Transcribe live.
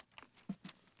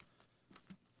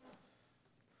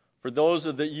For those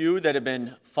of you that have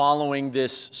been following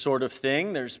this sort of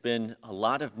thing, there's been a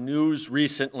lot of news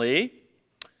recently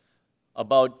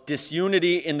about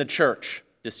disunity in the church,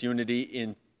 disunity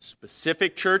in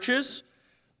specific churches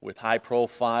with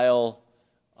high-profile,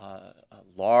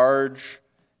 large,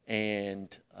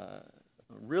 and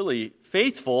really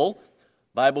faithful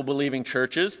Bible-believing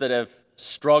churches that have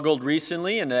struggled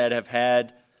recently and that have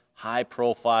had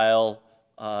high-profile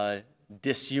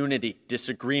disunity,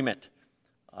 disagreement.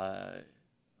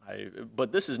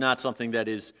 But this is not something that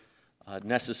is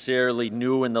necessarily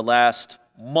new in the last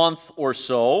month or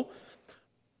so.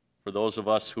 For those of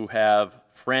us who have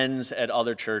friends at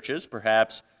other churches,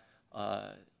 perhaps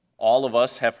all of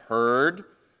us have heard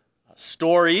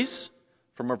stories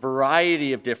from a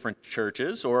variety of different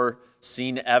churches or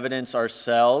seen evidence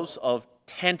ourselves of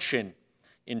tension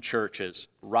in churches,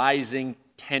 rising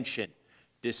tension,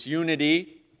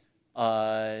 disunity,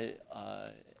 a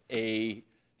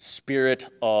spirit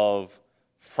of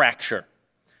fracture.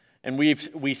 And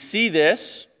we see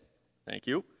this,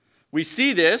 we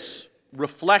see this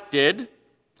reflected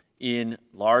in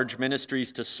large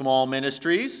ministries to small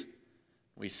ministries.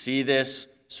 We see this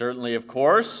certainly, of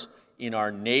course, in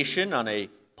our nation on a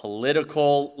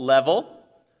political level.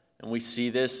 And we see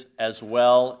this as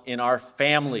well in our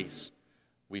families.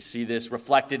 We see this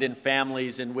reflected in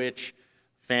families in which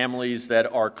families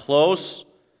that are close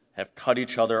have cut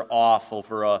each other off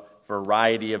over a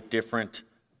variety of different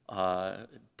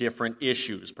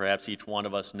issues. Perhaps each one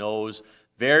of us knows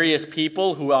various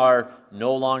people who are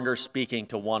no longer speaking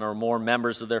to one or more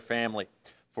members of their family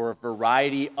for a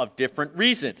variety of different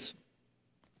reasons.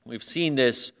 We've seen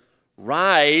this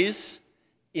rise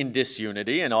in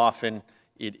disunity, and often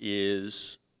it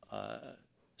is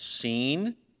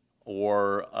seen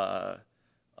or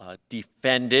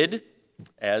defended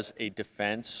as a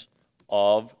defense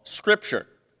of Scripture.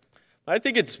 I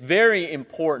think it's very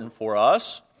important for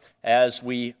us as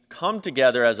we come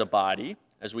together as a body,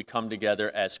 as we come together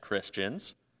as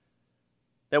Christians,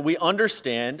 that we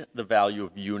understand the value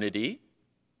of unity,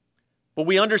 but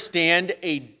we understand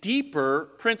a deeper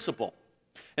principle.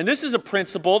 And this is a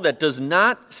principle that does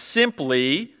not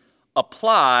simply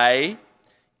apply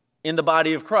in the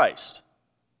body of Christ.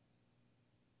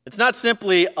 It's not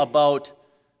simply about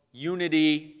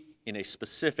unity in a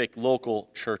specific local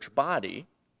church body.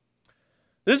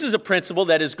 This is a principle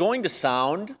that is going to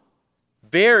sound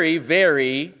very,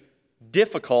 very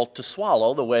difficult to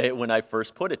swallow the way when I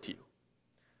first put it to you.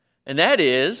 And that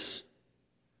is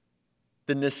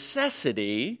the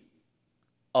necessity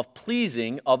of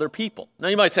pleasing other people. Now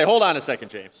you might say, hold on a second,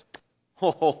 James.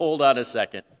 Hold on a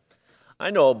second. I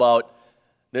know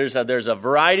there's a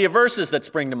variety of verses that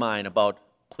spring to mind about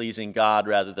pleasing God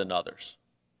rather than others.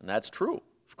 And that's true.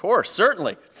 Of course,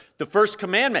 certainly. The first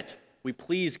commandment, we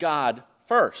please God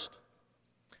first.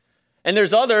 And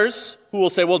there's others who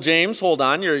will say, well, James, hold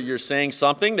on, you're saying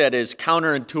something that is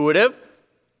counterintuitive,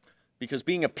 because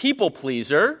being a people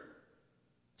pleaser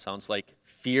sounds like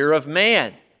fear of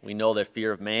man. We know that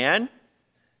fear of man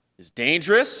is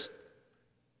dangerous.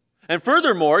 And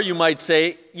furthermore, you might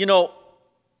say,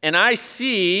 and I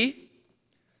see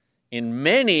in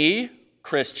many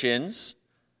Christians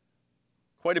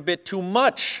quite a bit too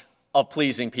much of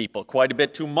pleasing people, quite a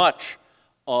bit too much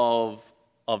of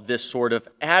this sort of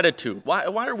attitude. Why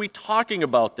are we talking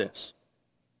about this?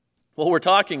 Well, we're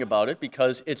talking about it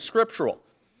because it's scriptural.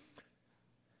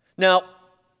 Now,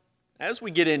 as we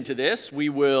get into this,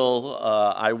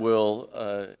 I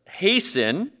will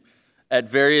hasten at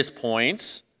various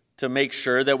points to make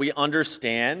sure that we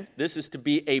understand this is to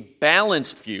be a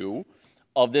balanced view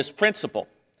of this principle.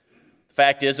 The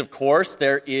fact is, of course,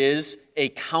 there is a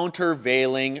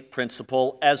countervailing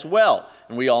principle as well,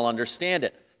 and we all understand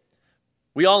it.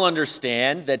 We all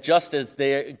understand that just as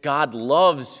God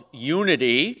loves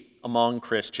unity among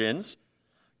Christians,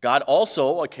 God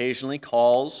also occasionally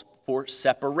calls for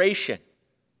separation.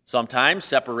 Sometimes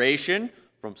separation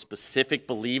from specific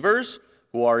believers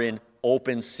who are in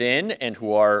open sin and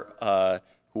who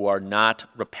are not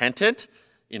repentant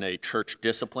in a church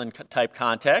discipline type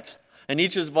context. And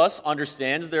each of us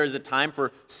understands there is a time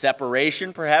for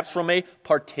separation, perhaps from a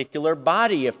particular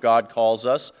body if God calls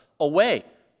us away.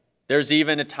 There's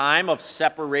even a time of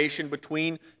separation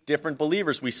between different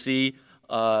believers. We see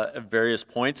at various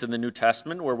points in the New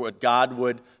Testament where God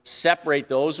would separate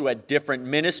those who had different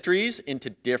ministries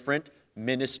into different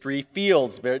ministry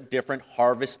fields, different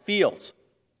harvest fields.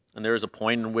 And there is a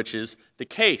point in which is the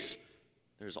case.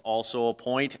 There's also a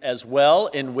point as well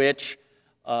in which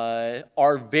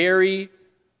our very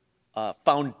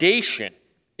foundation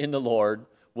in the Lord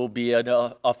will be an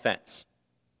offense.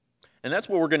 And that's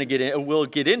what we're going to get in. We'll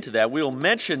get into that. We'll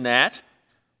mention that.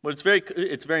 But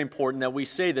it's very important that we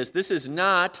say this. This is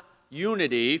not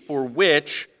unity for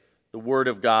which the Word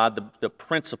of God, the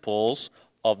principles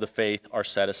of the faith are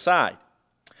set aside.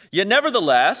 Yet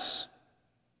nevertheless,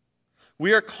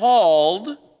 we are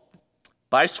called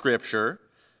by Scripture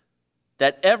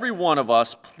that every one of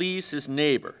us please his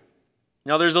neighbor.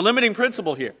 Now there's a limiting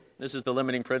principle here. This is the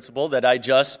limiting principle that I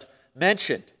just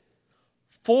mentioned.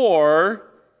 For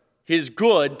his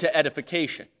good to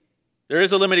edification. There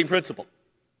is a limiting principle.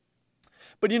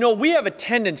 But we have a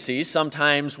tendency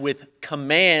sometimes with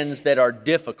commands that are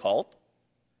difficult,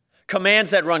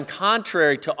 commands that run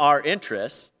contrary to our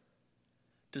interests,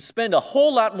 to spend a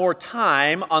whole lot more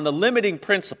time on the limiting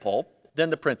principle than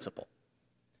the principle.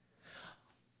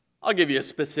 I'll give you a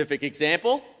specific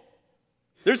example.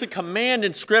 There's a command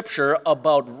in Scripture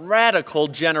about radical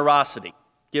generosity,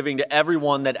 giving to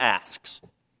everyone that asks.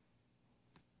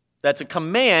 That's a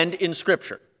command in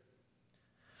Scripture.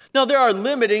 Now, there are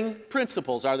limiting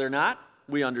principles, are there not?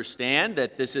 We understand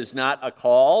that this is not a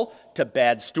call to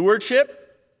bad stewardship.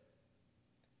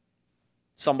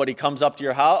 Somebody comes up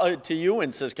to you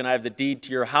and says, "Can I have the deed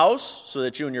to your house so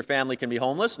that you and your family can be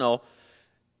homeless?" No,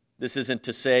 this isn't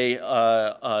to say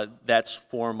that's a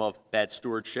form of bad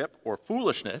stewardship or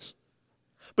foolishness.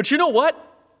 But you know what?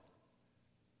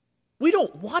 We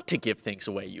don't want to give things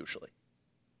away usually.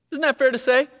 Isn't that fair to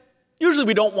say? Usually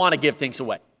we don't want to give things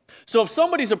away. So if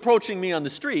somebody's approaching me on the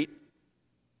street,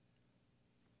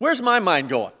 where's my mind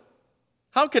going?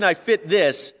 How can I fit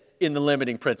this in the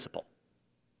limiting principle?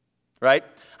 Right?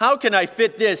 How can I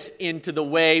fit this into the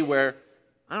way where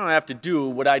I don't have to do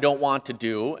what I don't want to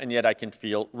do, and yet I can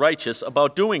feel righteous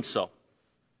about doing so?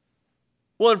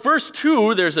 Well, in verse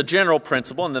 2, there's a general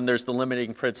principle, and then there's the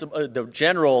limiting principle, the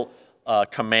general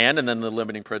command, and then the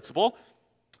limiting principle.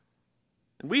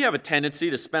 And we have a tendency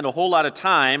to spend a whole lot of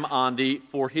time on the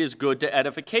for his good to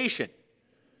edification.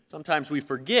 Sometimes we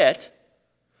forget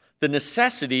the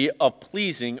necessity of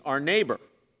pleasing our neighbor.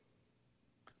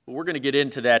 But we're going to get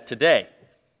into that today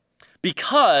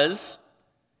because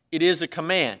it is a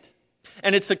command.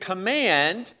 And it's a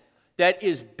command that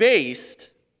is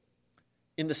based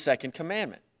in the second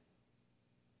commandment.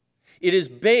 It is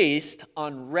based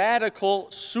on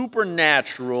radical,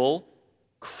 supernatural,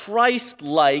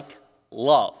 Christ-like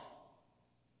love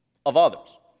of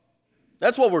others.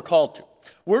 That's what we're called to.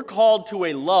 We're called to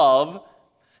a love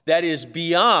that is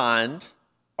beyond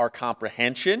our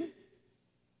comprehension.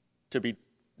 To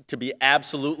be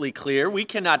absolutely clear, we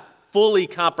cannot fully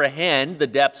comprehend the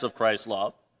depths of Christ's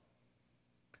love.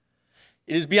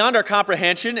 It is beyond our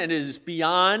comprehension, and it is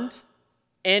beyond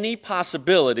any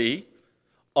possibility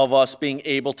of us being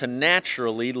able to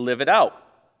naturally live it out.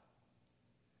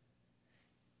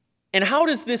 And how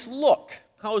does this look?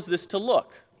 How is this to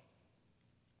look?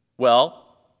 Well,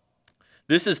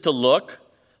 this is to look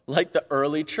like the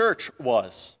early church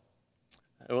was.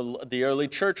 The early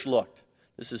church looked.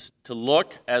 This is to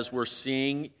look as we're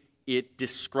seeing it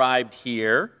described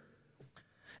here.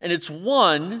 And it's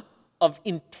one of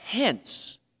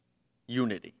intense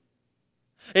unity.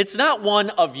 It's not one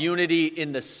of unity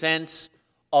in the sense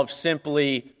of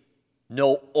simply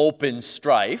no open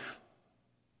strife.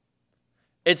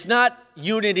 It's not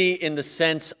unity in the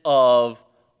sense of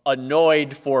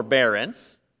annoyed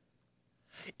forbearance.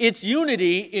 It's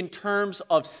unity in terms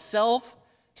of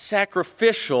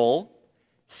self-sacrificial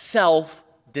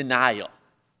self-denial.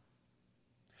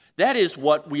 That is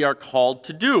what we are called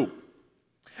to do.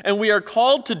 And we are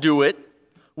called to do it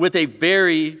with a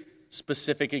very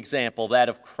specific example, that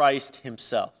of Christ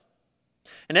himself.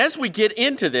 And as we get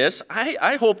into this,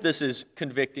 I hope this is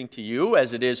convicting to you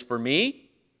as it is for me,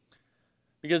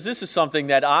 because this is something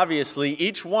that obviously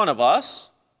each one of us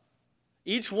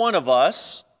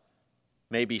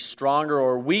may be stronger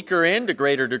or weaker in to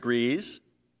greater degrees,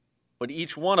 but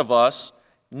each one of us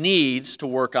needs to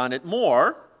work on it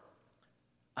more,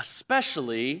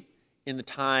 especially in the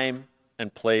time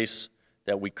and place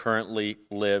that we currently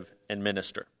live and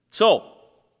minister. So,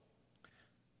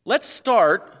 let's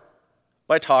start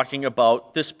by talking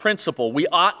about this principle. We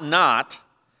ought not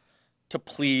to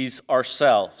please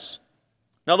ourselves.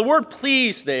 Now, the word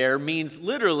please there means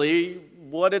literally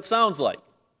what it sounds like.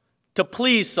 To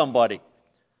please somebody.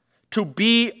 To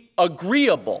be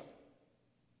agreeable.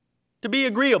 To be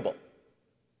agreeable.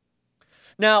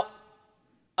 Now,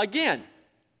 again,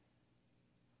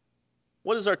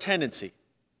 what is our tendency?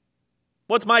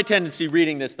 What's my tendency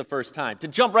reading this the first time? To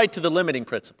jump right to the limiting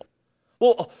principle.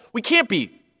 Well, we can't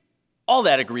be all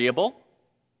that agreeable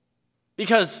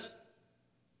because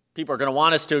people are going to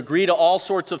want us to agree to all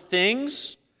sorts of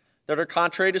things that are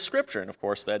contrary to Scripture. And of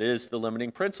course, that is the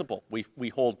limiting principle. We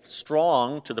hold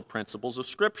strong to the principles of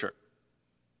Scripture.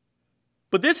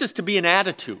 But this is to be an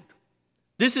attitude.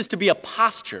 This is to be a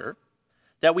posture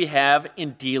that we have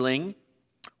in dealing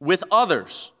with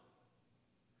others.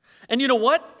 And you know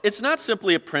what? It's not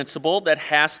simply a principle that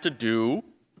has to do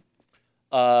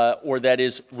or that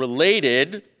is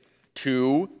related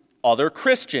to other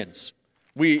Christians.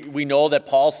 We know that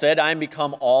Paul said, I am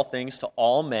become all things to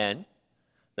all men,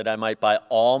 that I might by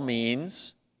all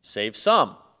means save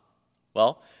some.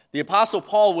 Well, the Apostle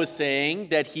Paul was saying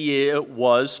that he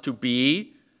was to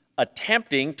be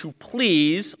attempting to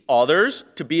please others,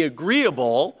 to be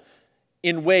agreeable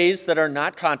in ways that are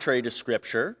not contrary to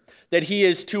Scripture, that he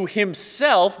is to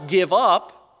himself give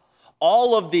up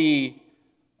all of the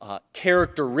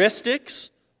characteristics,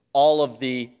 all of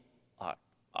the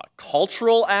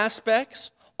cultural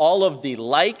aspects, all of the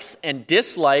likes and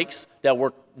dislikes that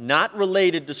were not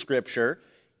related to Scripture,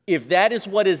 if that is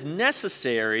what is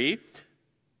necessary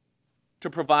to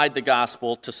provide the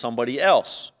gospel to somebody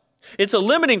else. It's a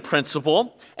limiting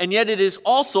principle, and yet it is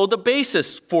also the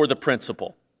basis for the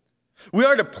principle. We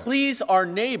are to please our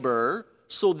neighbor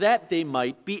so that they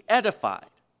might be edified.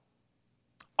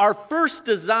 Our first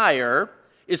desire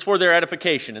is for their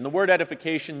edification. And the word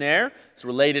edification there is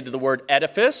related to the word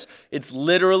edifice. It's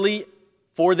literally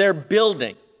for their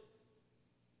building,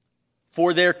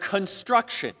 for their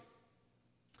construction.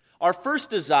 Our first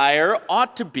desire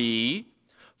ought to be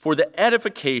for the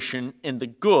edification and the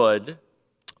good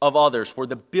of others, for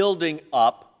the building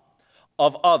up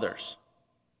of others.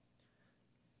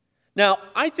 Now,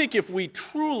 I think if we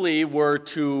truly were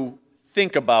to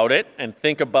think about it and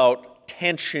think about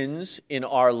tensions in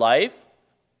our life,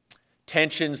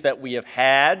 tensions that we have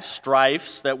had,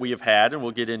 strifes that we have had, and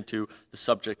we'll get into the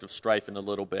subject of strife in a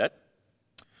little bit,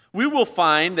 we will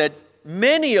find that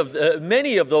many of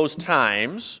those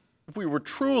times, if we were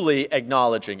truly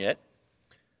acknowledging it,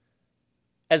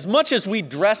 as much as we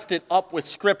dressed it up with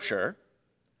Scripture,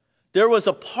 there was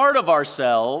a part of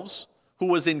ourselves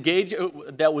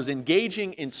that was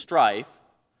engaging in strife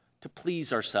to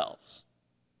please ourselves.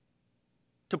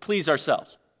 To please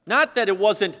ourselves. Not that it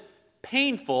wasn't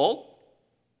painful,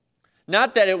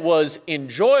 not that it was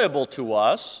enjoyable to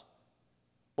us,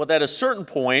 but at a certain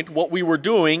point, what we were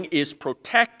doing is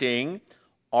protecting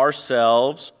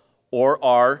ourselves or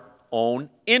our own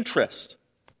interest.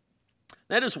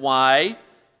 That is why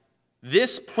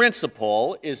this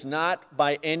principle is not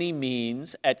by any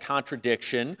means at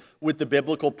contradiction with the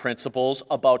biblical principles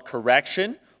about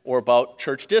correction or about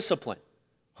church discipline.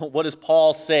 What does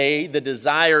Paul say the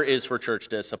desire is for church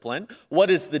discipline? What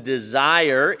is the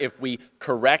desire if we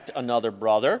correct another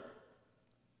brother?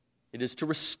 It is to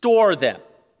restore them.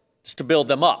 It's to build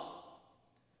them up.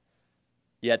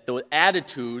 Yet the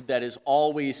attitude that is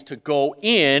always to go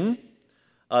in,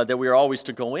 that we are always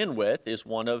to go in with, is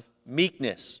one of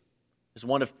meekness, is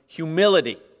one of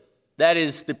humility. That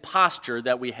is the posture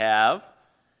that we have.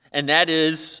 And that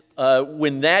is,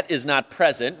 when that is not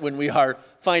present, when we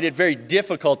find it very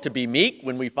difficult to be meek,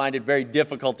 when we find it very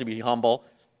difficult to be humble,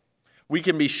 we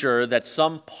can be sure that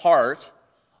some part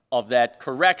of that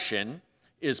correction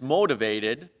is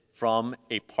motivated from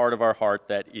a part of our heart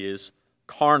that is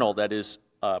carnal, that is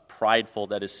prideful,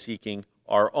 that is seeking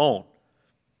our own.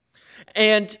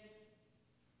 And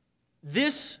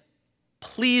this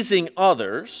pleasing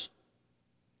others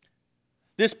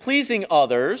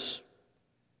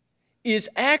is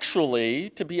actually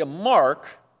to be a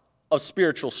mark of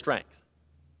spiritual strength.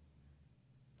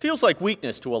 Feels like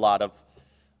weakness to a lot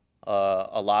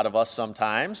of us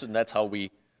sometimes, and that's how we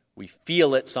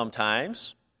feel it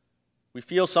sometimes. We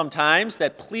feel sometimes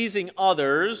that pleasing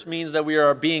others means that we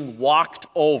are being walked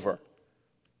over.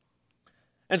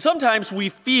 And sometimes we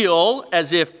feel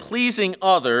as if pleasing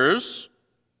others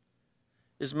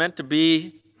is meant to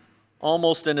be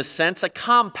almost in a sense a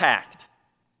compact.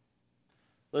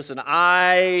 Listen,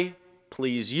 I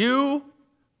please you,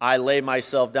 I lay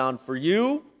myself down for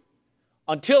you,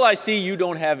 until I see you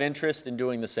don't have interest in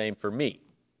doing the same for me.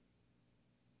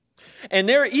 And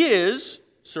there is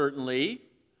certainly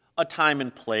a time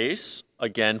and place,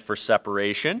 again, for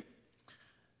separation.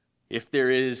 If there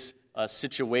is a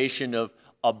situation of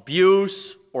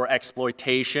abuse or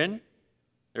exploitation,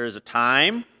 there is a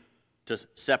time to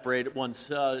separate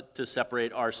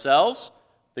ourselves.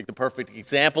 I think the perfect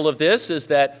example of this is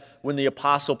that when the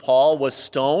Apostle Paul was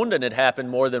stoned, and it happened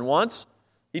more than once,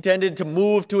 he tended to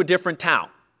move to a different town.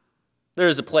 There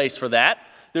is a place for that.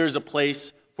 There is a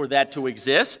place for that to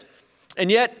exist.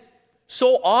 And yet,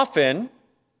 so often,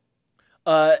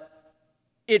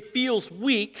 it feels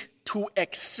weak to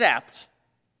accept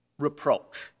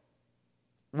reproach.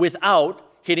 without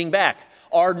hitting back.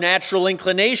 Our natural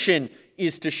inclination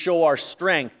is to show our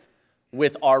strength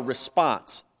with our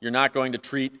response. You're not going to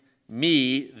treat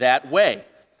me that way.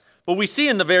 But we see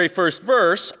in the very first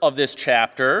verse of this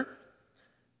chapter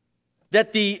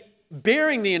that the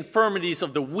bearing the infirmities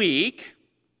of the weak,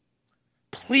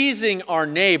 pleasing our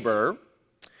neighbor,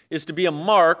 is to be a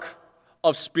mark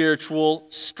of spiritual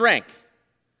strength.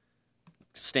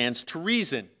 Stands to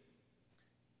reason.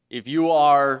 If you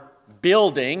are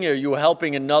building or you're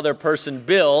helping another person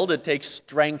build, it takes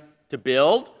strength to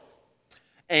build.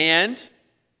 And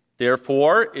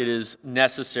therefore, it is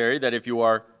necessary that if you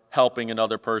are helping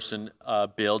another person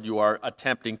build, you are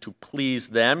attempting to please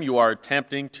them. You are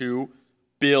attempting to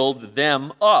build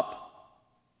them up.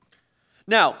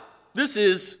 Now, this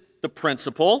is the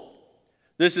principle.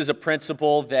 This is a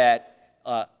principle that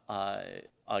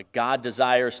God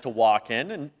desires to walk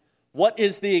in. And what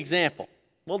is the example?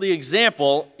 Well, the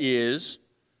example is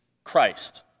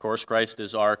Christ. Of course, Christ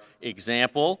is our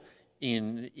example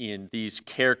in these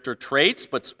character traits,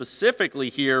 but specifically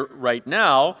here right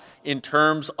now in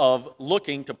terms of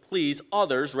looking to please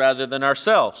others rather than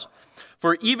ourselves.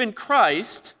 For even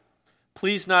Christ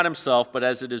pleased not himself, but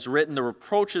as it is written, the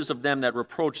reproaches of them that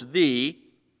reproach thee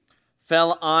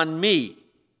fell on me.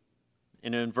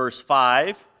 And in verse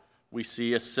 5, we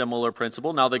see a similar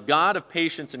principle. Now the God of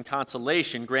patience and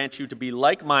consolation grant you to be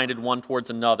like-minded one towards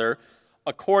another,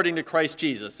 according to Christ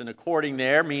Jesus. And according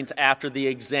there means after the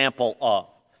example of.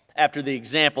 After the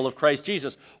example of Christ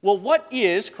Jesus. Well, what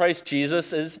is Christ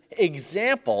Jesus'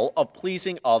 example of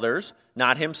pleasing others,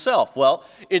 not himself? Well,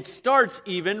 it starts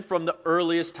even from the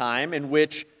earliest time in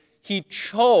which he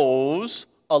chose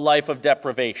a life of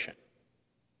deprivation.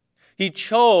 He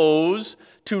chose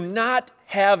to not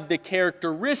have the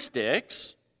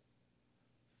characteristics,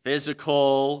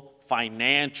 physical,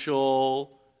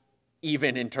 financial,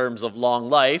 even in terms of long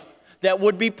life, that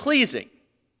would be pleasing.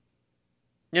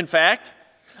 In fact,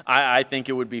 I think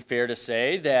it would be fair to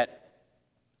say that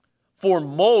for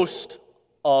most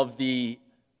of the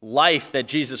life that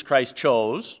Jesus Christ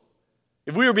chose,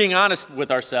 if we were being honest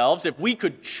with ourselves, if we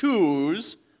could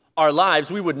choose our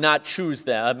lives, we would not choose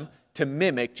them to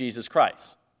mimic Jesus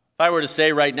Christ. If I were to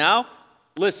say right now,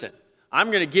 listen,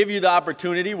 I'm going to give you the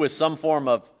opportunity with some form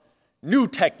of new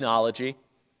technology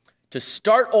to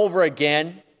start over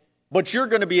again, but you're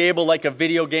going to be able, like a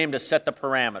video game, to set the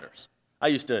parameters. I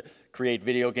used to create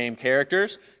video game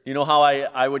characters. You know how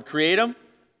I would create them?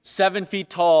 7 feet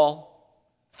tall,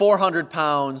 400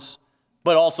 pounds,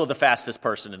 but also the fastest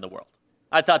person in the world.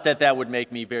 I thought that that would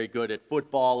make me very good at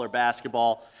football or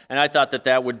basketball, and I thought that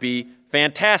that would be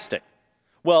fantastic.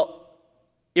 Well,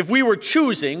 if we were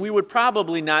choosing, we would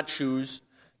probably not choose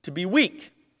to be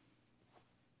weak.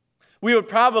 We would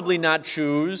probably not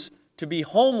choose to be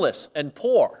homeless and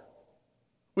poor.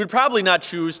 We'd probably not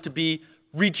choose to be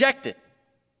rejected.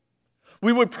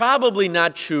 We would probably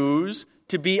not choose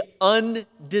to be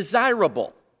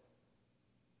undesirable.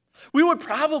 We would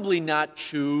probably not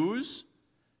choose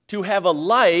to have a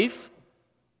life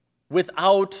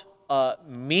without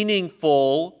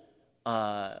meaningful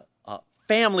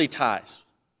family ties.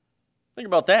 Think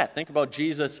about that. Think about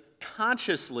Jesus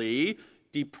consciously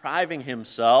depriving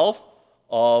himself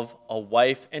of a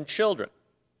wife and children.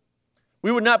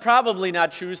 We would probably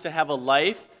not choose to have a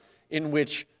life in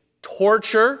which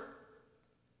torture,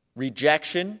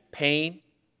 rejection, pain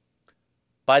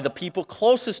by the people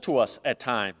closest to us at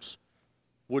times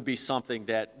would be something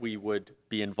that we would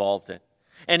be involved in.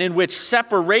 And in which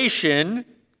separation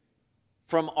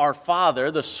from our Father,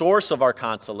 the source of our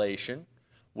consolation,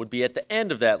 would be at the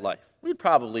end of that life. We'd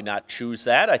probably not choose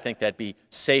that. I think that'd be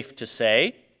safe to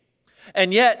say.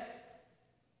 And yet,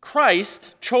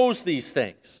 Christ chose these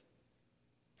things.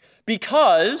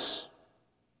 Because,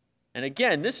 and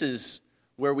again, this is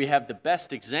where we have the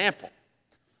best example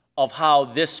of how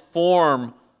this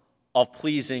form of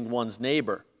pleasing one's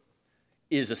neighbor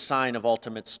is a sign of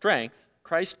ultimate strength.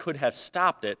 Christ could have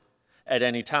stopped it at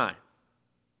any time.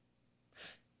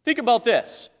 Think about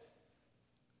this.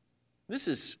 This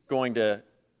is going to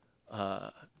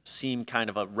seem kind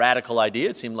of a radical idea.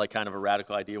 It seemed like kind of a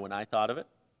radical idea when I thought of it.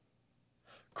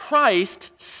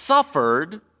 Christ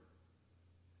suffered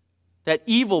that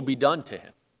evil be done to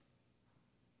him.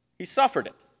 He suffered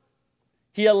it.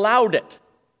 He allowed it.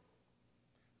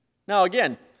 Now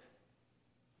again,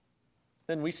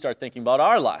 then we start thinking about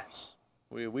our lives.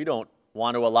 We don't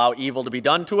want to allow evil to be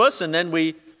done to us, and then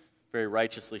we very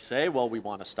righteously say, well, we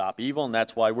want to stop evil, and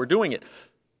that's why we're doing it.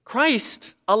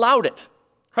 Christ allowed it.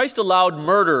 Christ allowed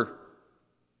murder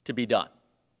to be done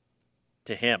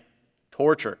to him,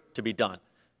 torture to be done.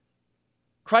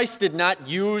 Christ did not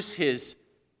use his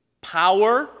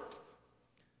power,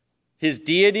 his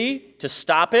deity to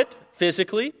stop it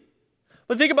physically.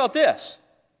 But think about this.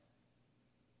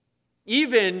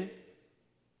 Even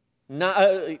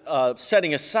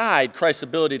setting aside Christ's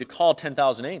ability to call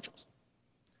 10,000 angels,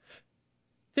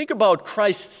 think about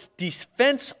Christ's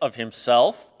defense of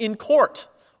himself in court,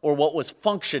 or what was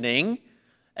functioning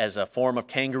as a form of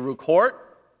kangaroo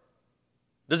court.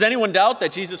 Does anyone doubt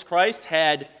that Jesus Christ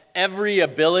had every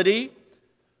ability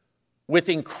with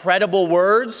incredible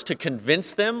words to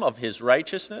convince them of his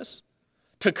righteousness,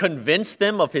 to convince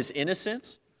them of his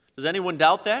innocence? Does anyone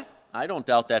doubt that? I don't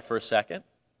doubt that for a second.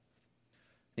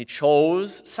 He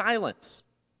chose silence.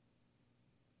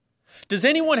 Does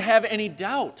anyone have any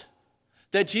doubt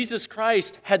that Jesus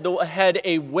Christ had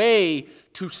a way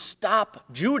to stop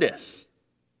Judas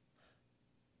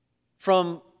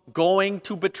from going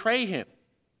to betray him?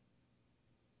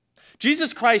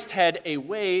 Jesus Christ had the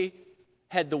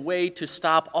way to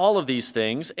stop all of these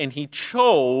things, and he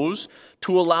chose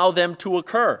to allow them to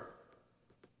occur.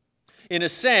 In a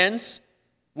sense,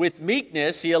 with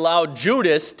meekness, he allowed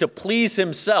Judas to please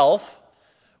himself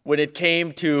when it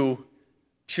came to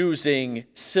choosing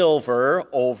silver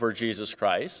over Jesus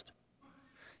Christ.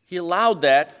 He allowed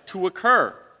that to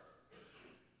occur.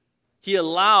 He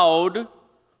allowed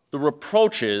the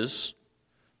reproaches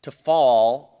to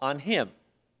fall on him.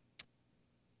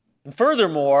 And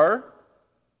furthermore,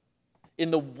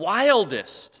 in the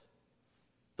wildest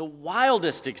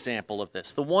example of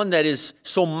this, the one that is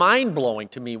so mind-blowing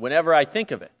to me whenever I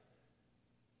think of it,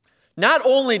 not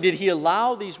only did he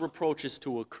allow these reproaches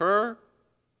to occur,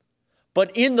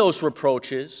 but in those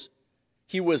reproaches,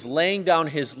 he was laying down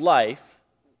his life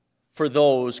for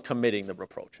those committing the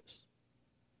reproaches.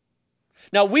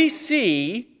 Now, we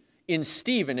see in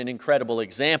Stephen an incredible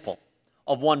example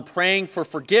of one praying for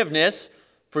forgiveness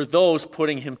for those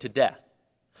putting him to death.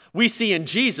 We see in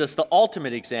Jesus the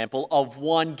ultimate example of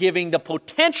one giving the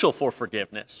potential for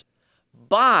forgiveness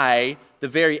by the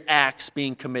very acts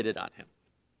being committed on him.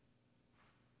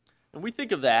 And we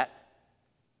think of that,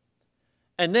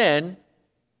 and then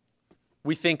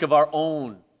we think of our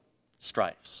own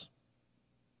strifes.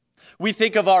 We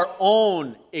think of our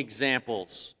own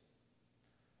examples.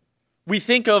 We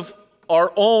think of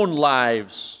our own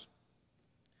lives.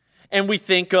 And we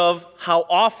think of how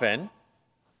often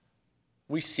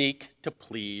we seek to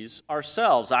please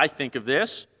ourselves. I think of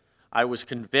this. I was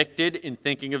convicted in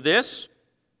thinking of this.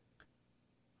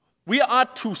 We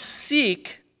ought to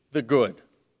seek the good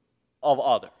of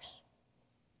others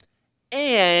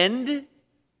and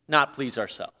not please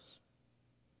ourselves.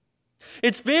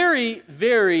 It's very,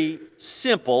 very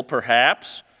simple,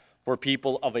 perhaps, for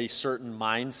people of a certain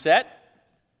mindset.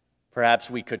 Perhaps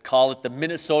we could call it the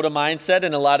Minnesota mindset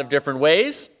in a lot of different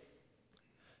ways.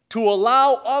 To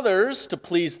allow others to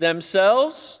please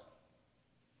themselves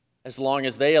as long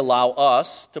as they allow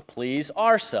us to please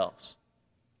ourselves.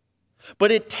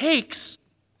 But it takes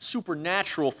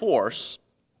supernatural force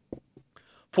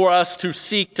for us to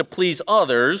seek to please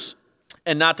others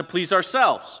and not to please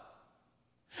ourselves.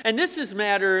 And this is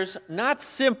matters not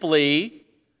simply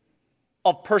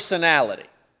of personality.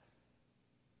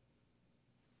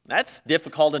 That's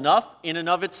difficult enough in and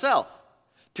of itself.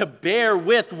 To bear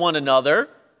with one another,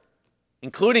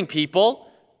 including people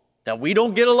that we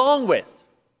don't get along with,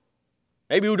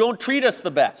 maybe who don't treat us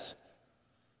the best,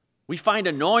 we find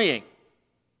annoying,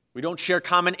 we don't share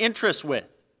common interests with.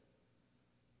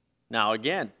 Now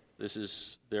again,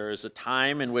 there is a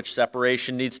time in which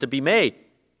separation needs to be made.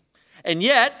 And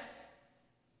yet,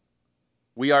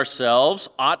 we ourselves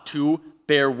ought to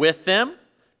bear with them,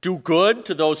 do good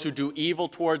to those who do evil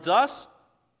towards us,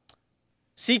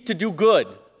 seek to do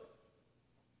good.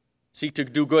 Seek to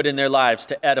do good in their lives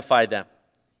to edify them,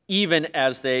 even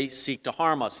as they seek to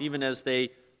harm us, even as they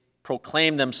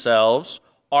proclaim themselves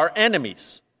our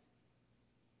enemies.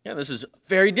 Yeah, this is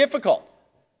very difficult.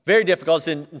 Very difficult.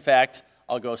 In fact,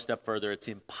 I'll go a step further. It's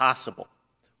impossible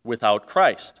without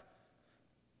Christ.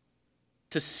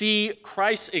 To see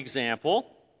Christ's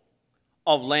example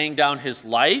of laying down his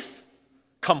life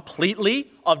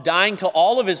completely, of dying to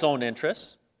all of his own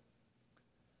interests,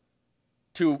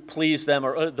 to please them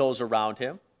or those around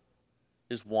him,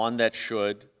 is one that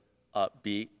should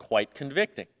be quite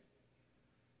convicting.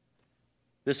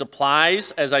 This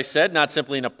applies, as I said, not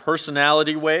simply in a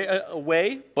personality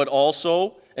way, but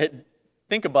also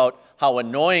think about how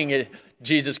annoying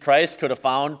Jesus Christ could have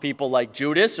found people like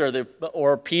Judas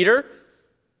or Peter.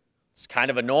 It's kind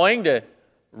of annoying to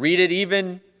read it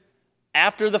even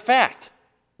after the fact.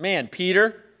 Man,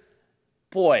 Peter,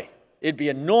 boy, It'd be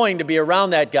annoying to be around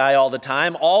that guy all the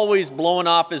time, always blowing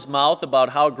off his mouth about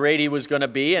how great he was going to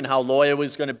be and how loyal he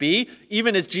was going to be,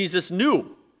 even as Jesus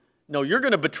knew, no, you're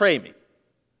going to betray me.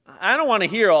 I don't want to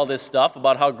hear all this stuff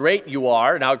about how great you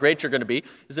are and how great you're going to be.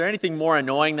 Is there anything more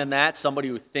annoying than that? Somebody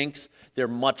who thinks they're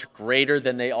much greater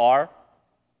than they are?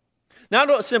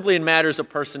 Not simply in matters of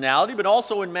personality, but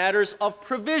also in matters of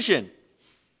provision.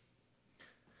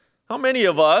 How many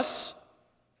of us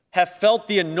have felt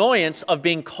the annoyance of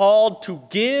being called to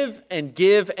give and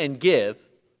give and give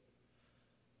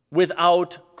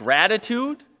without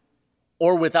gratitude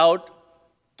or without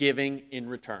giving in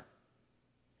return?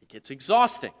 It gets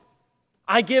exhausting.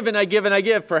 I give and I give and I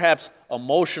give, perhaps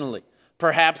emotionally,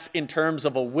 perhaps in terms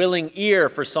of a willing ear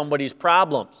for somebody's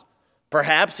problems,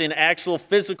 perhaps in actual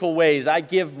physical ways. I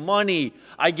give money,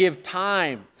 I give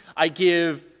time, I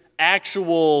give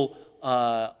actual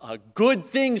good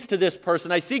things to this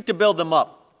person. I seek to build them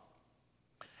up,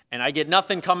 and I get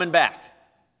nothing coming back.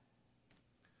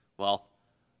 Well,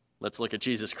 let's look at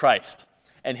Jesus Christ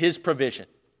and his provision.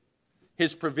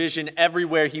 His provision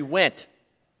everywhere he went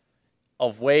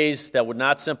of ways that would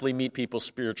not simply meet people's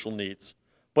spiritual needs,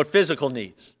 but physical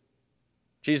needs.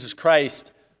 Jesus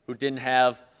Christ, who didn't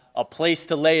have a place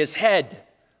to lay his head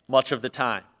much of the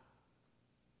time,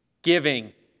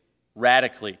 giving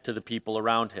radically to the people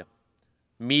around him,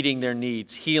 meeting their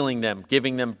needs, healing them,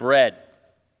 giving them bread,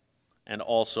 and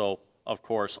also, of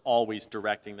course, always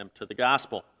directing them to the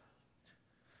gospel.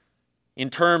 In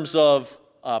terms of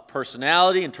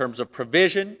personality, in terms of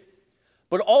provision,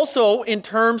 but also in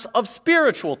terms of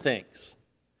spiritual things.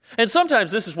 And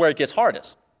sometimes this is where it gets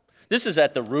hardest. This is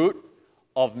at the root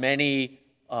of many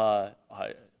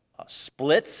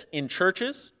splits in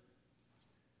churches,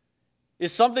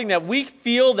 is something that we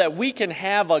feel that we can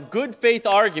have a good faith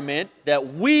argument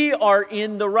that we are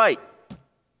in the right.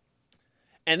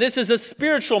 And this is a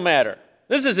spiritual matter.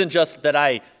 This isn't just that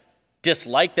I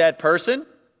dislike that person.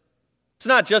 It's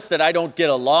not just that I don't get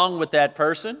along with that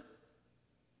person.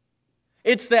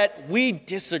 It's that we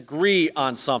disagree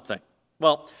on something.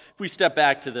 Well, if we step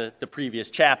back to the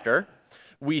previous chapter,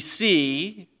 we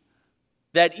see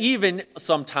that even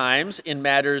sometimes in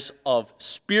matters of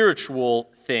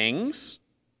spiritual things,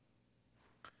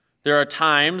 there are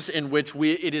times in which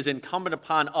it is incumbent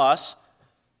upon us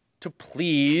to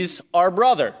please our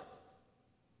brother.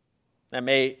 That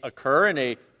may occur in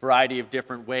a variety of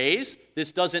different ways.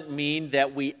 This doesn't mean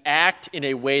that we act in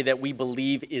a way that we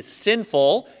believe is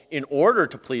sinful in order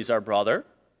to please our brother.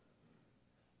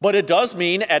 But it does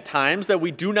mean at times that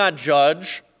we do not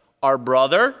judge our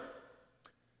brother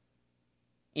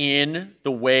in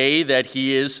the way that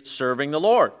he is serving the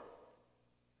Lord.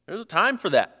 There's a time for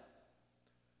that.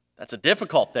 That's a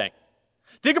difficult thing.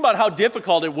 Think about how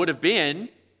difficult it would have been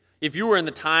if you were in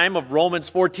the time of Romans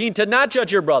 14 to not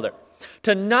judge your brother,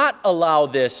 to not allow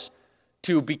this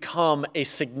to become a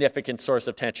significant source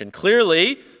of tension.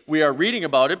 Clearly, we are reading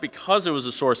about it because it was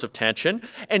a source of tension.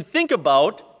 And think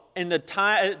about in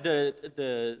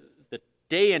the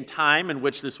day and time in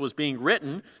which this was being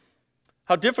written,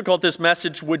 how difficult this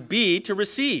message would be to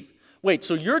receive. Wait,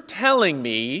 so you're telling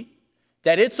me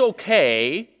that it's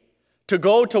okay to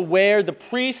go to where the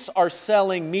priests are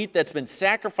selling meat that's been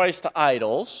sacrificed to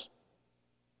idols,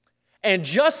 and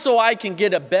just so I can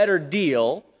get a better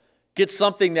deal, get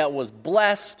something that was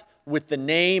blessed with the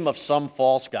name of some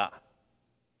false god?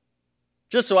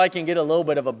 Just so I can get a little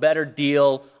bit of a better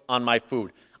deal on my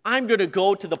food. I'm going to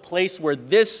go to the place where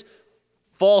this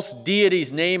false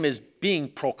deity's name is being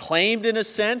proclaimed in a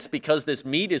sense because this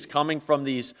meat is coming from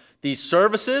these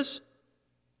services.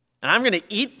 And I'm going to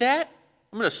eat that?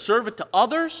 I'm going to serve it to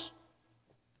others?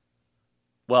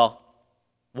 Well,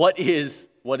 what is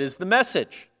the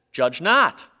message? Judge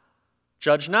not.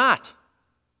 Judge not.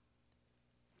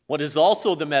 What is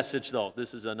also the message, though?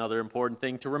 This is another important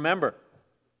thing to remember.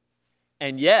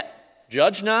 And yet,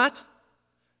 judge not.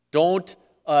 Don't,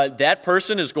 that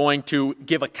person is going to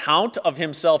give account of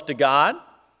himself to God.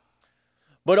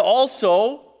 But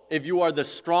also, if you are the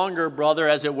stronger brother,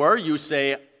 as it were, you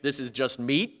say, this is just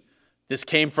meat. This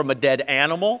came from a dead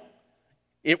animal.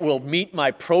 It will meet my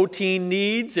protein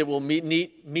needs. It will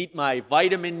meet my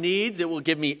vitamin needs. It will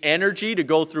give me energy to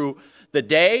go through the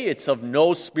day. It's of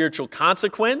no spiritual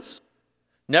consequence.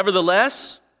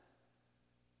 Nevertheless,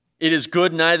 it is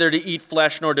good neither to eat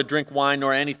flesh nor to drink wine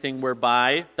nor anything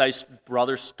whereby thy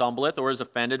brother stumbleth or is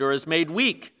offended or is made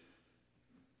weak.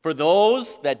 For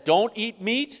those that don't eat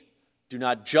meat, do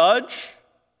not judge.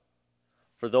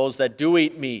 For those that do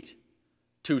eat meat,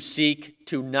 to seek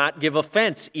to not give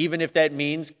offense, even if that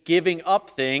means giving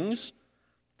up things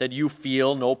that you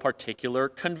feel no particular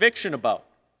conviction about.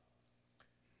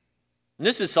 And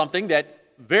this is something that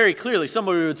very clearly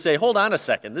somebody would say, hold on a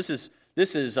second, this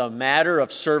is a matter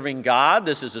of serving God,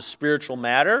 this is a spiritual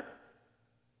matter.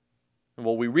 And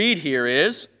what we read here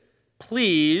is,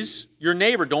 please your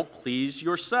neighbor, don't please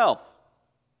yourself.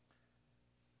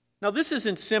 Now, this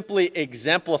isn't simply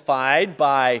exemplified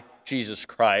by Jesus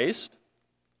Christ.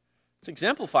 It's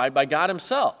exemplified by God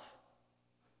himself.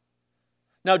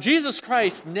 Now, Jesus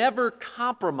Christ never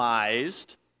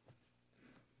compromised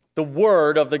the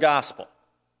word of the gospel.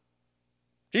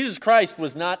 Jesus Christ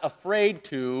was not afraid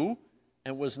to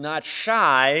and was not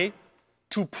shy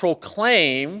to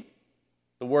proclaim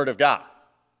the word of God,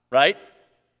 right?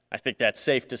 I think that's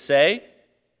safe to say.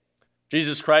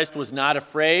 Jesus Christ was not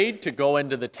afraid to go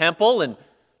into the temple and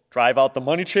drive out the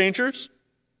money changers.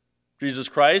 Jesus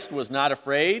Christ was not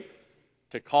afraid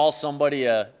to call somebody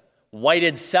a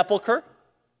whited sepulcher.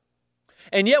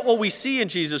 And yet what we see in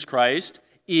Jesus Christ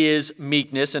is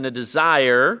meekness and a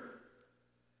desire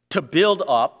to build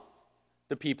up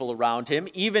the people around him,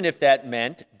 even if that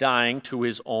meant dying to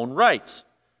his own rights.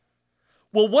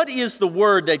 Well, what is the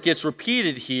word that gets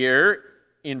repeated here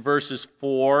in verses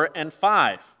 4 and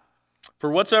 5? For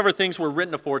whatsoever things were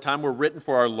written aforetime were written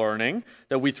for our learning,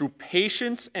 that we through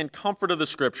patience and comfort of the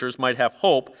Scriptures might have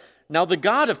hope. Now the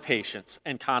God of patience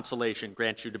and consolation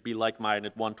grant you to be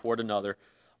like-minded one toward another,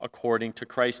 according to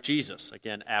Christ Jesus.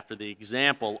 Again, after the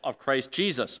example of Christ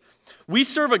Jesus. We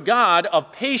serve a God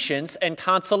of patience and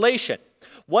consolation.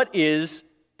 What is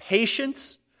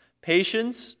patience?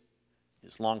 Patience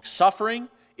is long-suffering.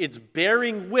 It's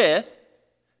bearing with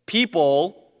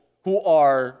people who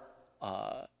are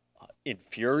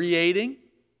infuriating.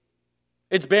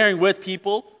 It's bearing with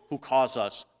people who cause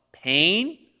us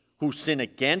pain, who sin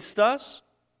against us.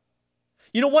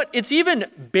 You know what? It's even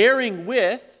bearing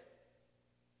with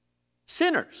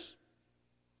sinners.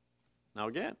 Now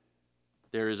again,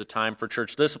 there is a time for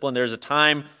church discipline. There's a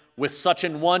time with such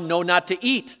an one know not to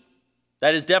eat.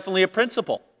 That is definitely a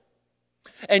principle.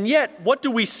 And yet, what do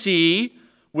we see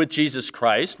with Jesus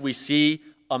Christ? We see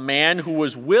a man who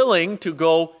was willing to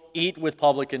go eat with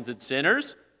publicans and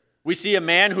sinners. We see a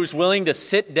man who's willing to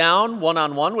sit down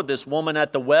one-on-one with this woman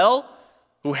at the well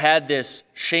who had this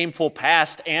shameful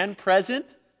past and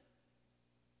present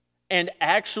and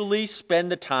actually spend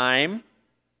the time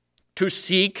to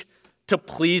seek to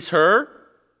please her,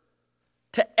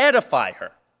 to edify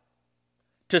her,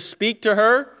 to speak to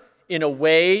her in a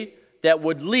way that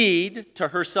would lead to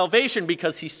her salvation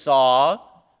because he saw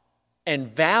and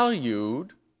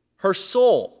valued her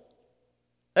soul.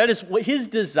 That is what his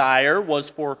desire was,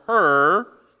 for her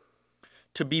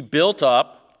to be built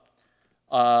up,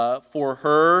 for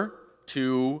her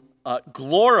to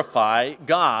glorify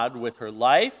God with her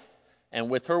life and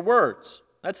with her words.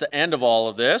 That's the end of all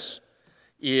of this.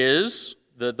 Is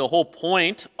the whole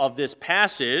point of this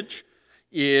passage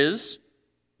is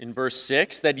in verse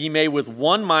 6, that ye may with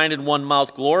one mind and one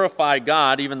mouth glorify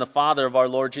God, even the Father of our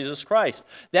Lord Jesus Christ.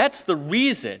 That's the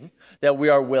reason that we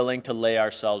are willing to lay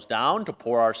ourselves down, to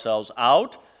pour ourselves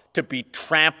out, to be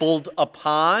trampled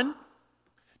upon,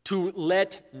 to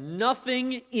let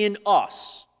nothing in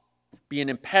us be an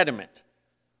impediment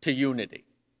to unity.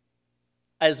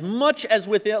 As much as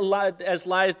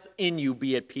lieth in you,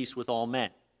 be at peace with all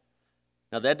men.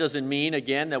 Now that doesn't mean,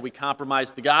 again, that we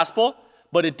compromise the gospel,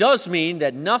 but it does mean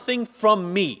that nothing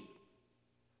from me,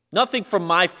 nothing from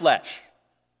my flesh,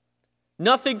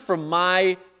 nothing from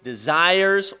my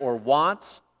desires or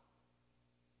wants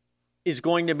is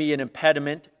going to be an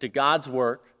impediment to God's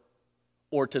work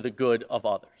or to the good of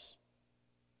others.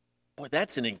 Boy,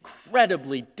 that's an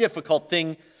incredibly difficult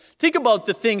thing. Think about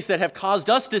the things that have caused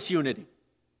us disunity.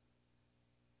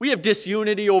 We have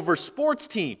disunity over sports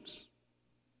teams.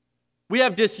 We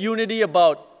have disunity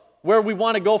about where we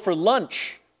want to go for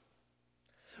lunch.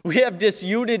 We have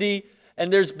disunity,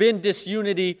 and there's been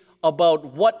disunity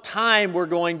about what time we're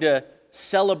going to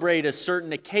celebrate a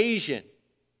certain occasion.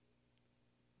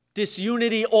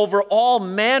 Disunity over all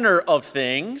manner of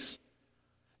things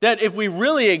that if we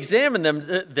really examine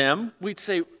them, we'd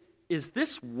say, is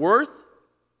this worth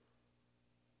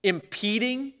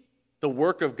impeding the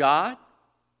work of God?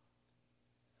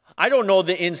 I don't know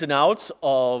the ins and outs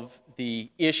of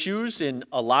the issues in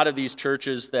a lot of these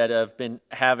churches that have been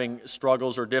having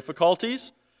struggles or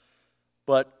difficulties,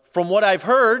 but from what I've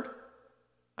heard,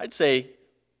 I'd say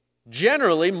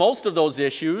generally most of those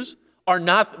issues are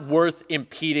not worth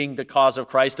impeding the cause of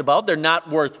Christ about. They're not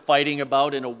worth fighting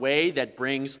about in a way that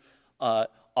brings a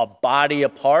body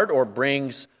apart or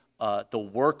brings the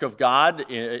work of God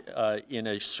in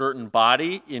a certain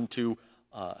body into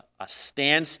a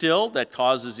standstill that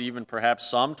causes even perhaps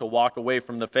some to walk away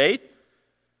from the faith.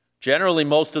 Generally,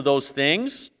 most of those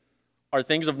things are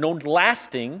things of no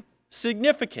lasting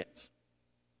significance.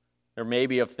 There may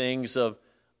be of things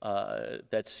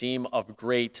that seem of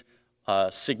great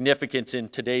significance in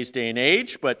today's day and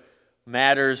age, but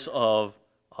matters of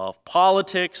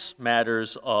politics,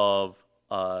 matters of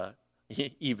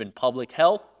even public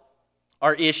health,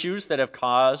 are issues that have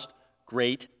caused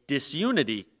great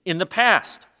disunity in the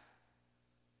past.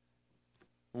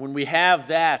 When we have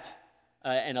that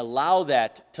and allow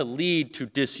that to lead to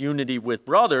disunity with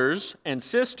brothers and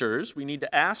sisters, we need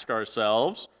to ask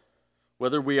ourselves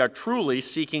whether we are truly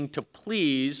seeking to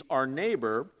please our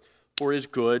neighbor for his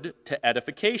good to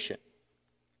edification.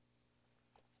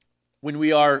 When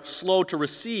we are slow to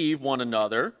receive one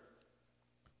another,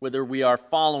 whether we are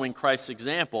following Christ's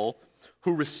example,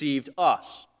 who received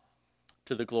us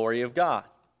to the glory of God.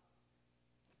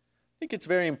 I think it's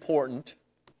very important,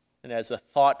 and as a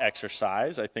thought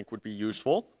exercise, I think would be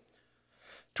useful,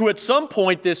 to at some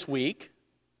point this week,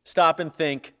 stop and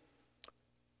think,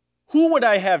 who would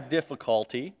I have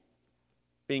difficulty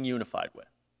being unified with?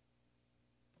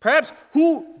 Perhaps,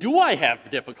 who do I have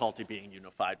difficulty being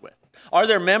unified with? Are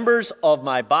there members of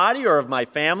my body or of my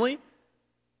family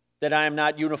that I am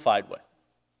not unified with?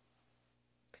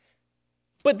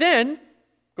 But then,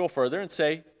 go further and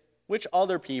say, which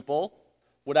other people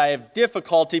would I have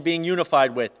difficulty being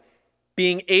unified with?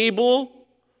 Being able,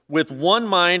 with one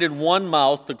mind and one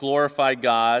mouth, to glorify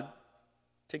God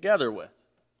together with.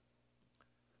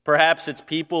 Perhaps it's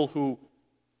people who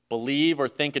believe or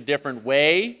think a different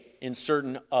way in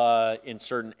certain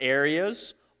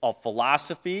areas of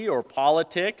philosophy or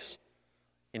politics,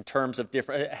 in terms of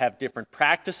have different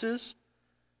practices.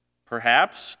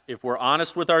 Perhaps, if we're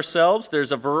honest with ourselves,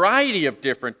 there's a variety of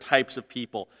different types of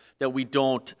people that we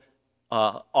don't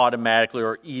automatically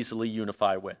or easily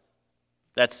unify with.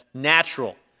 That's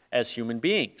natural as human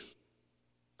beings.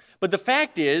 But the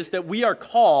fact is that we are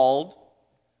called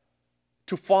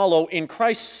to follow in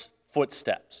Christ's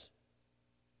footsteps.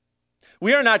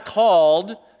 We are not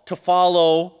called to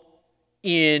follow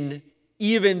in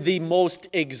even the most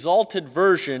exalted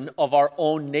version of our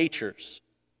own natures.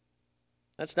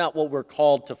 That's not what we're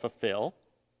called to fulfill.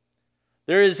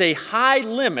 There is a high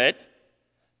limit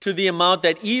to the amount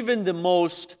that even the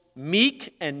most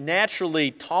meek and naturally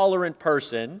tolerant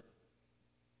person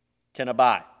can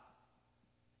abide.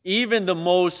 Even the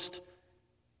most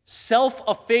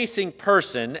self-effacing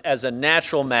person, as a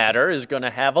natural matter, is going to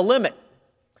have a limit.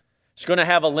 It's going to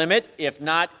have a limit, if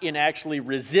not in actually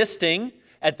resisting,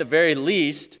 at the very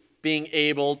least, being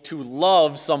able to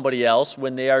love somebody else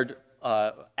when they are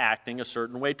acting a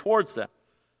certain way towards them.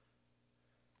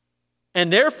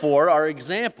 And therefore, our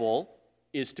example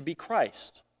is to be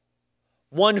Christ.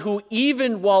 One who,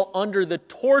 even while under the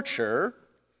torture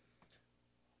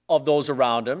of those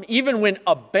around him, even when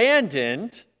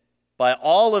abandoned by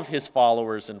all of his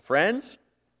followers and friends,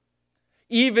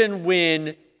 even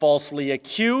when falsely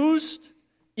accused,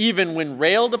 even when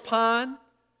railed upon,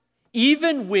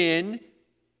 even when,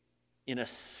 in a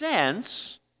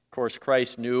sense, of course,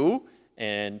 Christ knew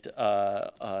and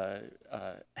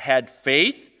had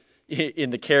faith in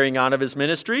the carrying on of his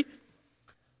ministry,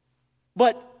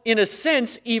 but in a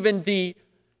sense, even the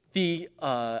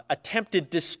attempted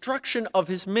destruction of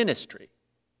his ministry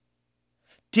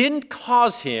didn't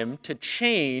cause him to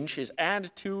change his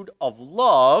attitude of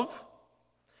love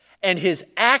and his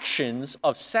actions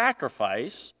of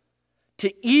sacrifice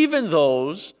to even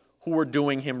those who were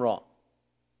doing him wrong.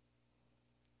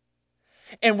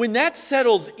 And when that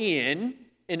settles in,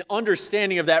 an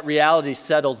understanding of that reality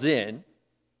settles in,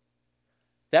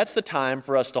 that's the time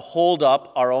for us to hold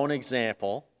up our own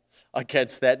example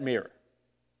against that mirror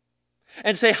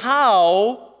and say,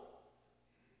 how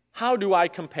do I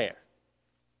compare?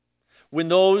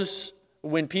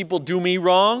 When people do me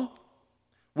wrong,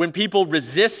 when people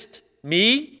resist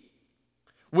me,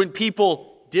 when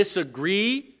people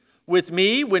disagree with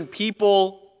me, when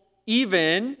people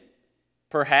even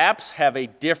perhaps have a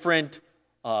different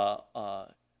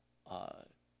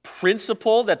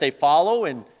principle that they follow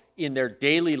in their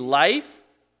daily life,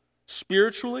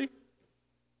 spiritually,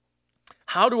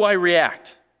 how do I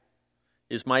react?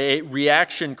 Is my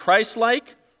reaction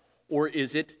Christ-like, or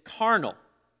is it carnal?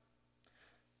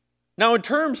 Now, in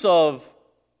terms of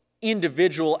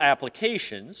individual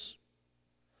applications,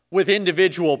 with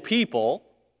individual people,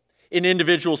 in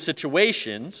individual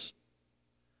situations,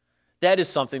 that is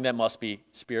something that must be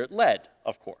Spirit-led,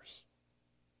 of course.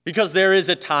 Because there is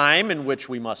a time in which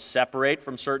we must separate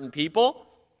from certain people.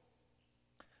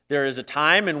 There is a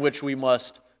time in which we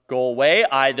must go away,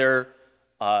 either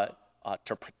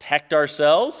to protect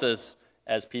ourselves,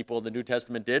 as people in the New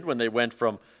Testament did when they went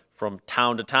from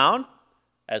town to town,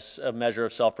 as a measure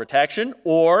of self-protection,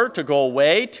 or to go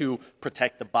away to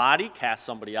protect the body, cast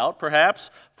somebody out perhaps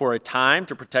for a time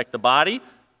to protect the body.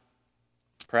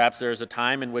 Perhaps there is a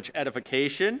time in which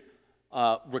edification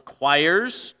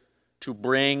requires to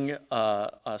bring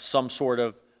some sort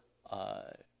of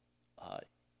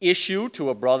issue to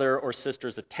a brother or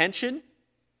sister's attention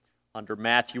under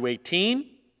Matthew 18.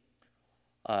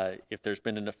 If there's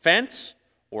been an offense,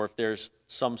 or if there's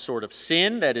some sort of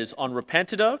sin that is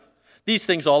unrepented of, these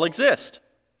things all exist.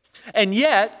 And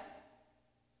yet,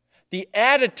 the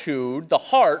attitude, the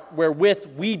heart wherewith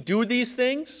we do these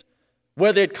things,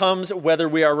 whether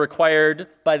we are required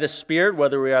by the Spirit,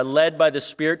 whether we are led by the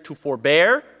Spirit to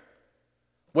forbear,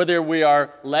 whether we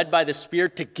are led by the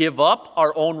Spirit to give up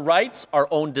our own rights, our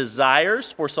own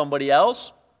desires for somebody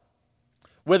else,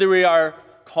 whether we are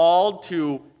called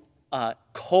to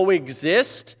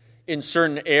coexist in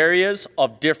certain areas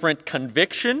of different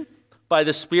conviction by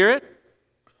the Spirit,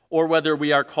 or whether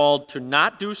we are called to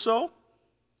not do so,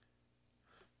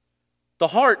 the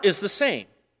heart is the same.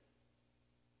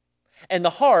 And the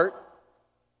heart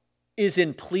is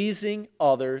in pleasing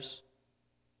others,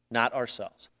 not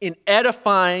ourselves, in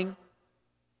edifying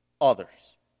others.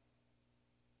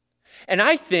 And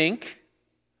I think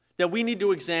that we need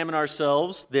to examine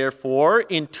ourselves, therefore,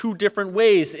 in two different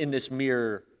ways in this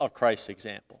mirror of Christ's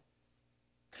example.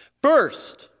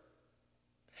 First,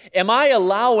 am I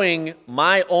allowing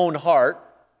my own heart,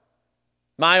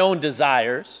 my own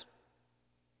desires,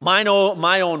 my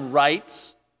own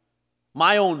rights,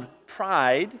 my own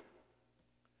pride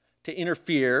to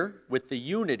interfere with the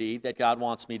unity that God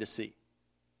wants me to see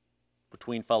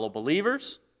between fellow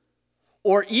believers,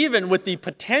 or even with the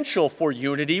potential for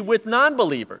unity with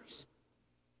non-believers?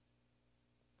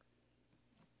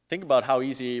 Think about how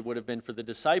easy it would have been for the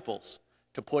disciples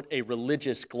to put a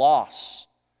religious gloss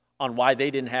on why they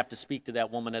didn't have to speak to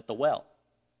that woman at the well,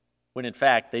 when in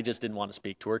fact they just didn't want to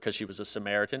speak to her because she was a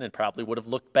Samaritan and probably would have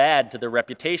looked bad to their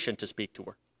reputation to speak to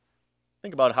her.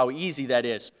 Think about how easy that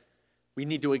is. We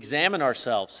need to examine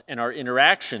ourselves and our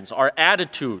interactions, our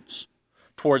attitudes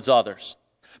towards others.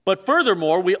 But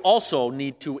furthermore, we also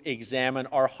need to examine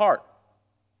our heart.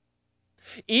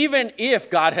 Even if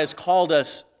God has called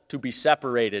us to be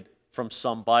separated from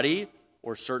somebody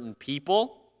or certain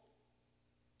people,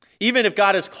 even if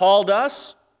God has called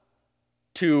us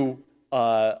to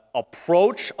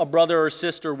approach a brother or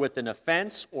sister with an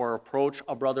offense or approach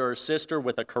a brother or sister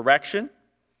with a correction,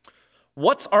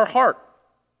 what's our heart?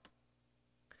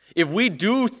 If we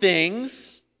do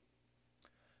things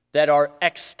that are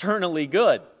externally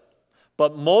good,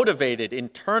 but motivated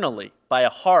internally by a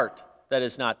heart that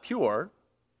is not pure,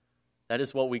 that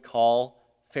is what we call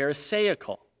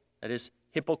pharisaical. That is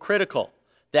hypocritical.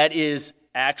 That is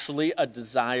actually a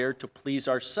desire to please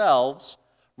ourselves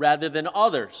rather than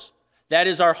others. That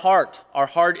is our heart. Our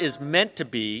heart is meant to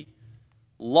be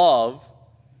love,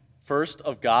 first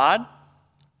of God,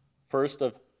 first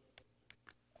of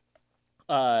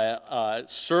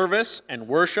service and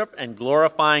worship and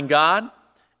glorifying God,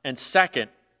 and second,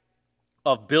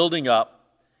 of building up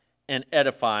and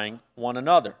edifying one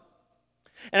another.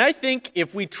 And I think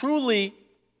if we truly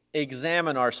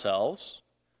examine ourselves,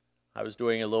 I was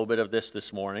doing a little bit of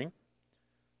this morning,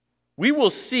 we will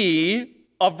see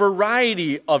a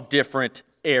variety of different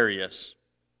areas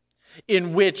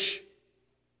in which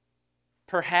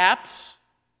perhaps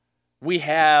we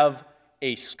have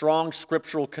a strong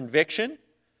scriptural conviction,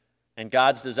 and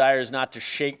God's desire is not to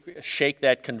shake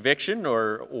that conviction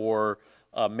or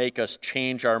make us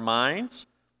change our minds,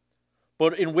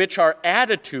 but in which our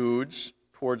attitudes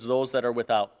towards those that are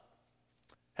without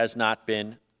has not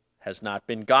been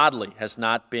godly, has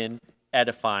not been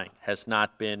edifying, has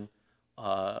not been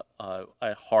a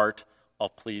heart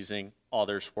of pleasing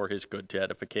others for his good to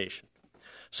edification.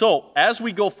 So, as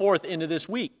we go forth into this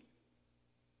week,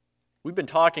 we've been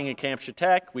talking at Camp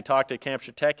Shatek, we talked at Camp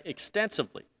Shatek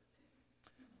extensively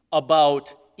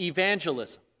about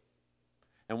evangelism.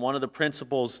 And one of the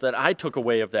principles that I took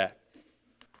away of that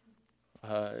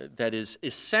is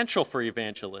essential for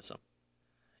evangelism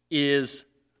is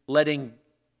letting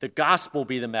the gospel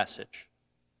be the message,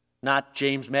 not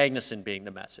James Magnuson being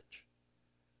the message.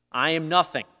 I am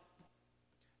nothing,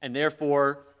 and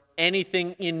therefore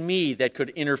anything in me that could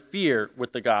interfere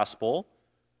with the gospel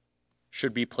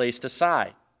should be placed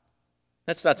aside.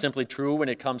 That's not simply true when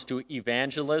it comes to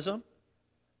evangelism,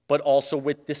 but also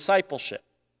with discipleship,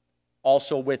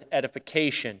 also with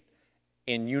edification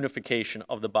and unification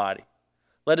of the body.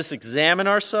 Let us examine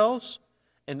ourselves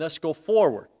and thus go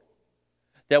forward,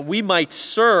 that we might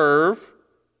serve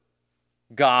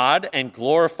God and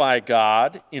glorify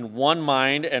God in one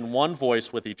mind and one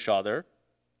voice with each other,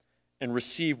 and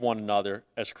receive one another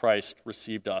as Christ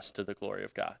received us to the glory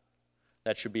of God.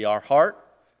 That should be our heart.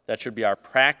 That should be our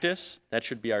practice. That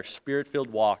should be our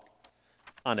spirit-filled walk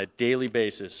on a daily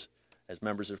basis as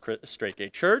members of Straight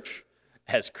Gate Church,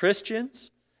 as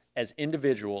Christians, as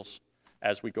individuals,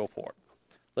 as we go forward.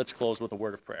 Let's close with a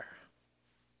word of prayer.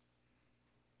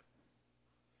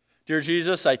 Dear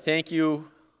Jesus, I thank you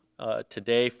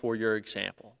today for your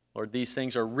example. Lord, these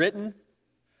things are written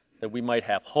that we might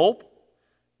have hope,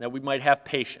 that we might have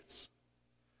patience.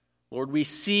 Lord, we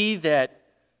see that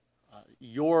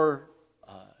your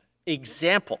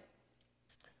example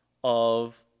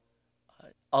of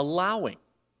allowing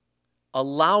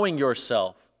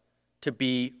yourself to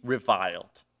be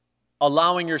reviled,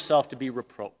 allowing yourself to be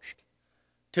reproached,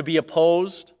 to be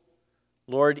opposed,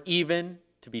 Lord, even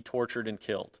to be tortured and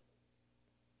killed,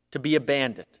 to be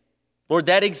abandoned. Lord,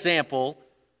 that example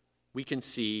we can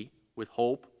see with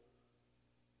hope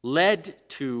led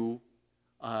to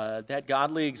that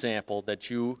godly example that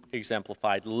you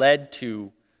exemplified, led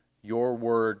to your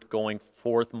word going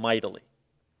forth mightily.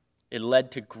 It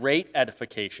led to great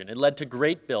edification. It led to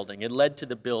great building. It led to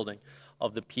the building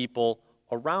of the people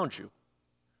around you.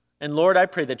 And Lord, I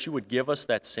pray that you would give us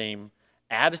that same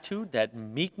attitude, that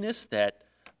meekness, that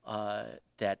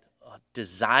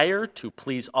desire to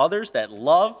please others, that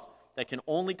love that can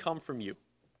only come from you.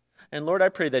 And Lord, I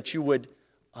pray that you would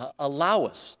allow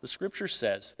us. The Scripture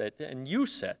says that, and you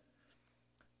said,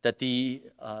 that the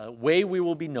way we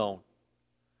will be known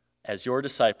as your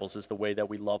disciples is the way that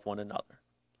we love one another.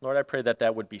 Lord, I pray that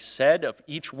that would be said of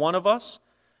each one of us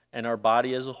and our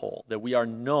body as a whole, that we are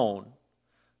known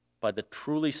by the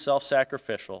truly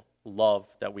self-sacrificial love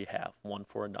that we have one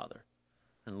for another.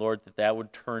 And Lord, that that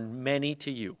would turn many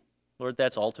to you. Lord,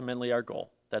 that's ultimately our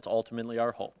goal. That's ultimately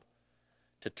our hope,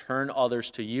 to turn others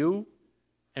to you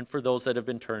and for those that have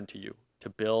been turned to you, to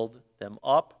build them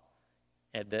up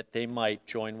and that they might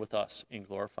join with us in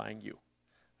glorifying you.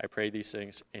 I pray these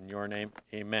things in your name.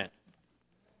 Amen.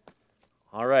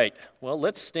 All right. Well,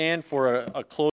 let's stand for a close.